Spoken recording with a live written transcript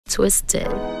Twisted.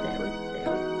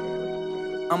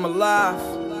 I'm alive.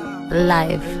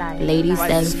 Life, ladies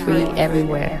and free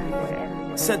everywhere.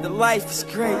 Said the life is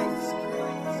great.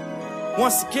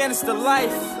 Once again, it's the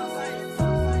life.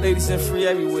 Ladies and free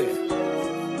everywhere.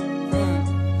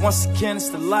 Once again, it's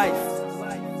the life.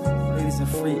 Ladies and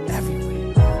free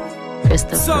everywhere.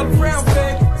 Christopher. It's all around,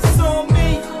 baby. It's on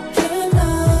me.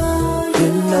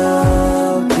 You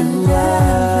know you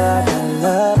are my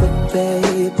lover,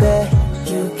 baby.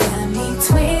 You got me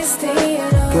twisted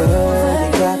over. Girl,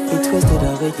 you got me twisted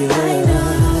over you. I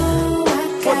know I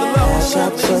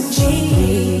got what you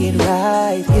need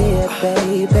right here,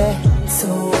 baby. So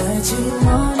what you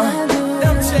wanna do?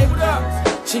 Emjay, what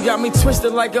up? She got me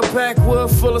twisted like a backwood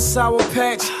full of sour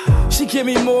patch. She give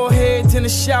me more head than a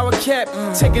shower cap.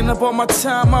 Taking up all my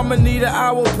time, I'ma need an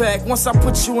hour back. Once I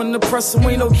put you in the press,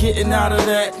 ain't no getting out of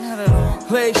that.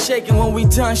 Legs shaking when we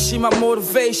done, she my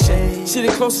motivation. She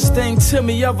the closest thing to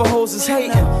me, other hoes is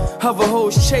hating. Other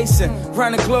hoes chasing,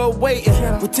 round the globe waiting.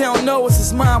 What they don't know is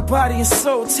his mind, body, and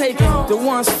soul taken. The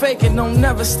ones faking don't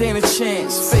never stand a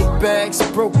chance. Fake bags,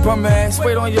 broke bum ass,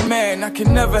 wait on your man. I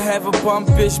can never have a bum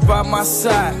bitch by my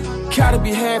side. Gotta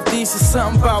be half decent,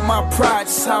 something about my pride,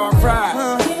 just how I ride.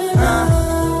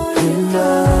 You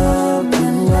know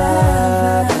you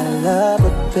are my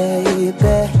lover,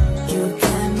 baby. You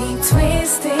got me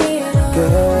twisted over.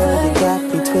 Girl, you got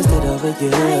me twisted over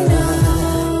you. I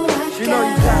know I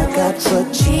got what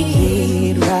you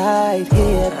need right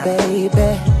here,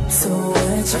 baby. So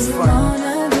what you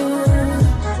wanna do?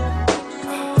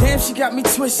 Damn, she got me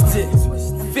twisted.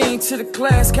 Fiend to the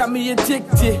class, got me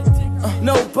addicted.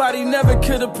 Nobody never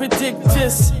could've predicted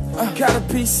this. Gotta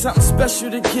be something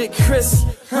special to get crisp,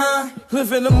 huh?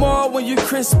 Live in the mall when you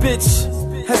crisp, bitch.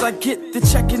 As I get the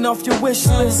checking off your wish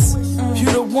list. You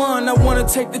the one I wanna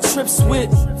take the trips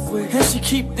with. And she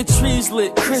keep the trees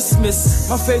lit. Christmas,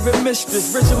 my favorite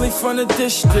mistress, originally from the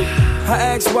district. I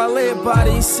asked Wale about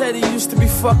it, he said he used to be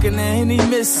fucking and he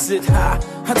misses it. I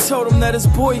told him that his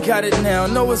boy got it now.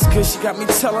 Know it's good, she got me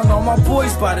telling all my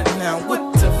boys about it now.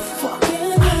 What the fuck?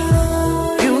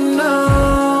 You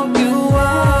know you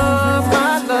are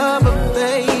my lover,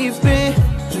 baby.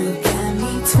 You got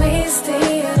me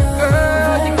twisted over.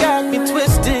 Girl, you got me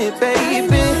twisted,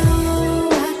 baby.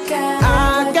 I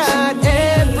got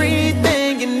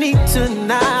everything you need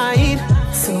tonight.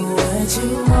 So what you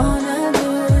wanna do?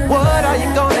 What are you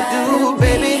gonna do,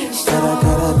 baby? But I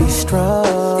gotta be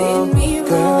strong.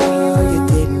 Girl, you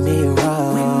did me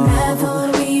wrong. When I thought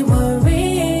we were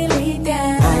really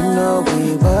down. I know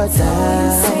we were down.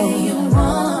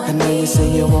 I know you say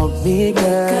you want me,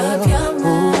 girl.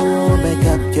 Ooh, make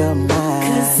up your mind.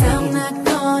 'Cause I'm not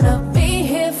gonna be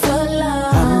here for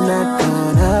long. I'm not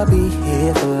gonna be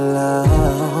here for long.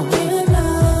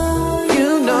 You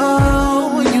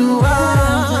know you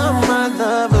are my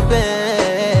lover,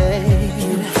 babe.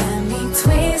 You got me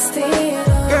twisted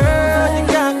over. Girl, you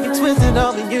got me twisted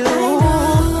over you.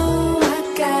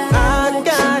 I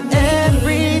got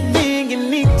everything you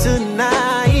need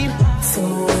tonight. So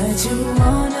what you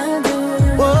wanna do?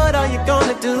 What are you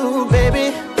gonna do, baby?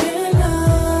 You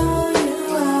know you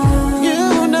are. You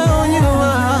know you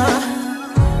are.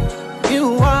 You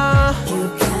are. You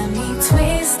got me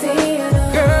twisted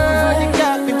over. Girl, you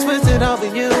got me twisted over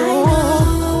you.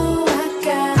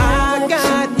 I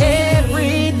got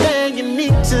everything you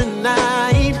need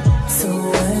tonight. So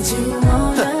what you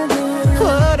wanna do?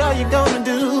 What are you gonna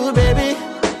do, baby?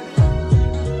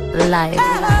 Life,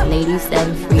 ladies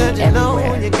and free Cause you know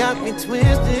everywhere. you got me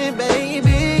twisted,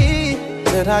 baby.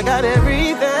 That I got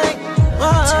everything.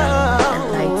 Turn the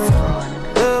lights on.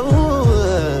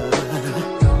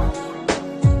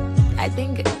 I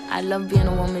think I love being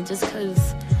a woman just because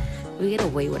we get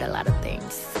away with a lot of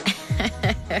things.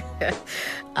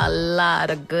 A lot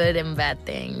of good and bad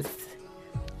things.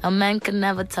 A man can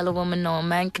never tell a woman no. A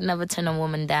man can never turn a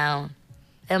woman down.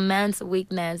 A man's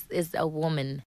weakness is a woman.